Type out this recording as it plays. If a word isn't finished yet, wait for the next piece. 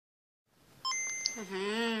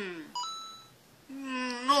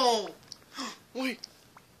No. Wait.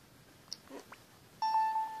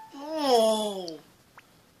 No.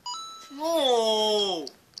 No.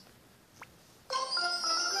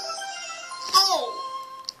 No.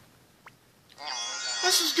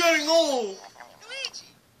 This is getting old. Luigi.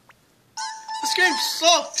 This game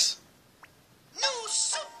sucks. New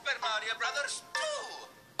Super Mario Brothers 2.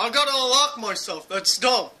 I gotta unlock myself. That's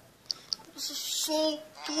dumb. This is so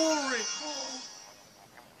boring.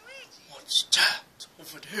 What's that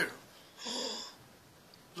over there?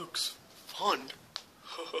 Looks fun.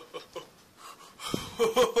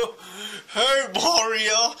 Hey,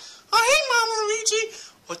 Mario. Oh, hey, Mama Luigi.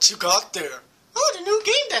 What you got there? Oh, the new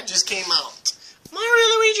game that just came out. Mario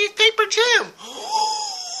Luigi's Paper Jam.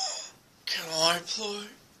 Can I play?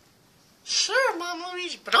 Sure, Mama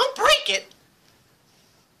Luigi, but don't break it.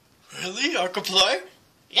 Really? I can play?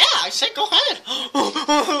 Yeah, I said go ahead.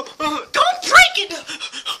 Don't break it!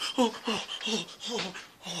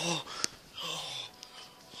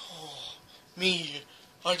 Me.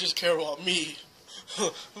 I just care about me.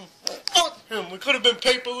 Fuck him. We could have been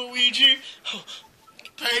Paper Luigi.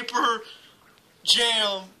 Paper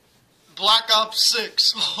Jam. Black Ops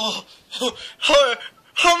 6.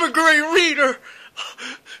 I'm a great reader.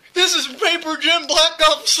 This is Paper Jam Black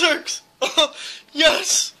Ops 6.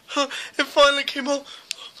 Yes. It finally came out.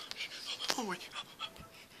 Oh, wait.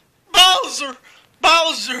 Bowser.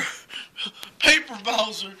 Paper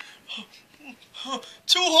Bowser.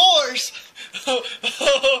 2 whores.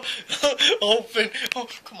 Open. Oh,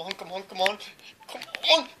 come on.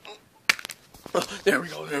 There we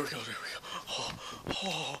go.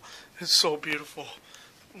 Oh, it's so beautiful.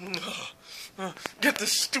 Get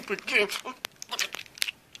this stupid game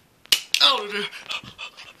out of there.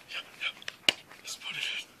 Let's put it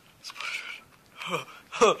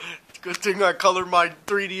in. Good thing I colored my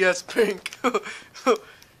 3DS pink.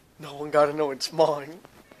 No one gotta know it's mine.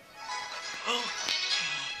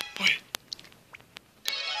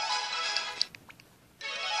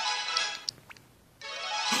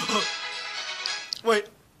 Wait.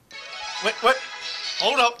 Wait.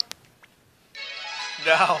 Hold up.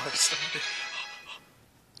 Now I started.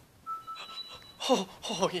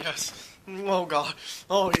 Oh yes. Oh God.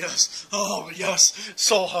 Oh yes.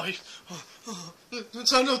 So hype.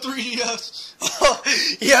 It's on the 3DS.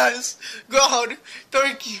 Yes. God.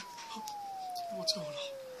 Thank you. What's going on?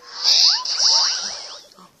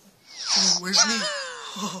 Oh, where's me?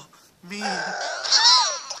 Oh, me.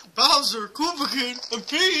 Bowser, Koopa Kid, and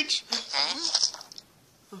Peach.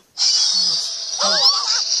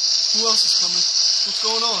 Who else is coming? What's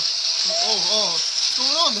going on? What's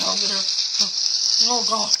going on down there? Oh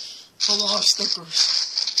God, a lot of stickers.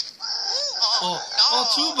 Oh,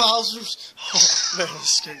 2 Bowsers. Oh man, this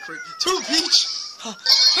is getting crazy. 2 Peach.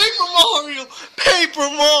 Paper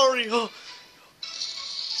Mario.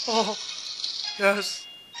 Oh, yes.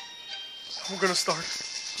 I'm gonna start.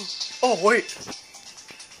 Oh wait.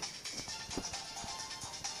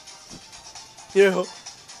 Yeah.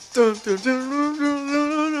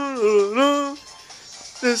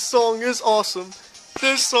 This song is awesome.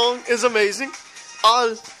 This song is amazing.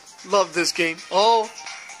 I love this game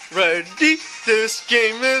already. This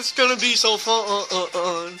game is gonna be so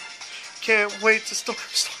fun. Can't wait to start.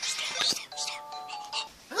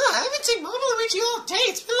 I haven't seen Mama Luigi all day.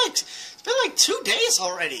 It's been like 2 days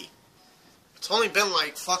already. It's only been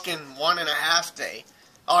like fucking 1.5 days.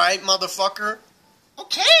 Alright, motherfucker.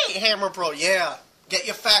 Okay, Hammer Bro, yeah. Get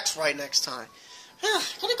your facts right next time.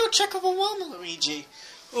 Gotta go check up on Mama Luigi.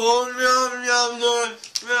 Mama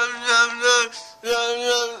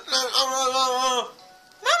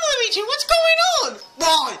Luigi, what's going on?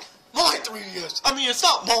 My 3DS. I mean, it's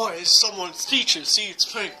not mine, it's someone's teacher. See, it's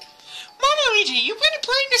pink. Mama Luigi, you've been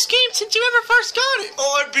playing this game since you ever first got it.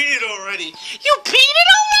 Oh, I beat it already. You beat it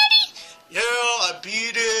already? Yeah, I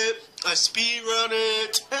beat it. I speedrun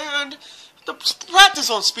it. And the practice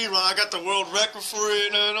on speedrun, I got the world record for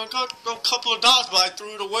it. And I got a couple of dollars, but I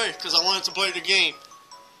threw it away because I wanted to play the game.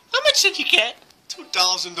 How much did you get?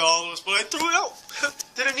 $2,000, but I threw it out.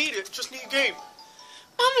 Didn't need it. Just need a game.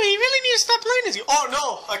 Mama, you really need to stop playing this game. Oh,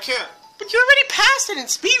 no, I can't. But you already passed it and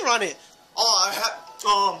speedrun it.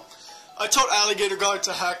 Oh, I told Alligator Guy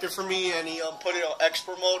to hack it for me, and he put it on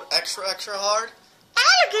expert mode, extra hard.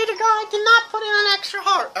 Alligator Guy did not put it on extra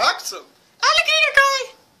hard. Awesome. Alligator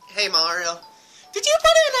Guy. Hey, Mario. Did you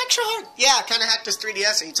put it on extra hard? Yeah, I kind of hacked his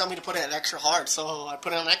 3DS, and he told me to put it on extra hard, so I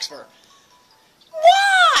put it on expert.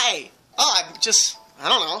 Why? Oh, I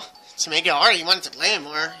don't know. To make it hard, he wanted to play it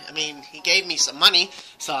more. I mean, he gave me some money,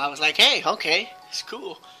 so I was like, hey, okay, it's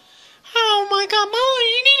cool. Oh my God, Molly,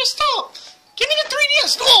 you need to stop. Give me the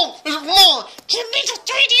 3DS. No, come on. Give me the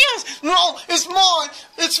 3DS! No, it's mine!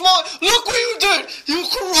 It's mine! Look what you did! You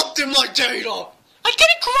corrupted my data! I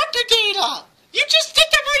didn't corrupt your data! You just did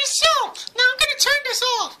that by yourself! Now I'm gonna turn this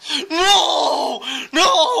off! No!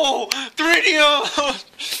 No! 3DS!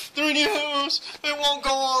 3DS! It won't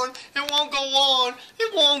go on! It won't go on!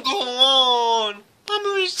 It won't go on!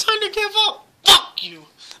 Mama, it's time to give up! Fuck you!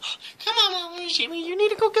 Come on, Mama, you need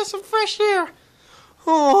to go get some fresh air!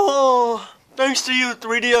 Oh, thanks to you,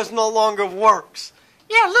 3DS no longer works.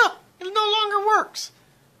 Yeah, look, it no longer works.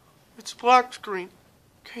 Its black screen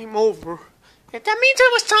came over. That means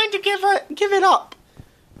it was time to give it up.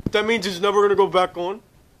 That means it's never gonna go back on?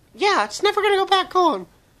 Yeah, it's never gonna go back on.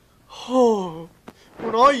 Oh,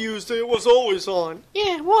 when I used it, it was always on.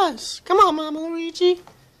 Yeah, it was. Come on, Mama Luigi.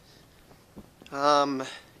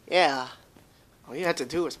 Yeah. All you had to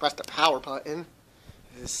do was press the power button.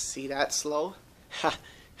 See that slow? Ha,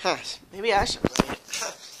 ha, maybe I should play it.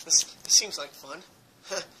 This seems like fun.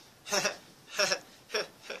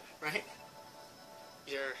 Right?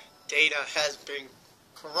 Your data has been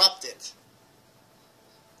corrupted.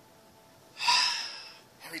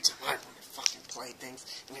 Every time I want to fucking play things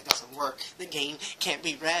and it doesn't work, the game can't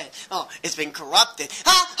be read. Oh, it's been corrupted.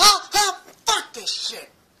 Ha, ha, ha! Fuck this shit!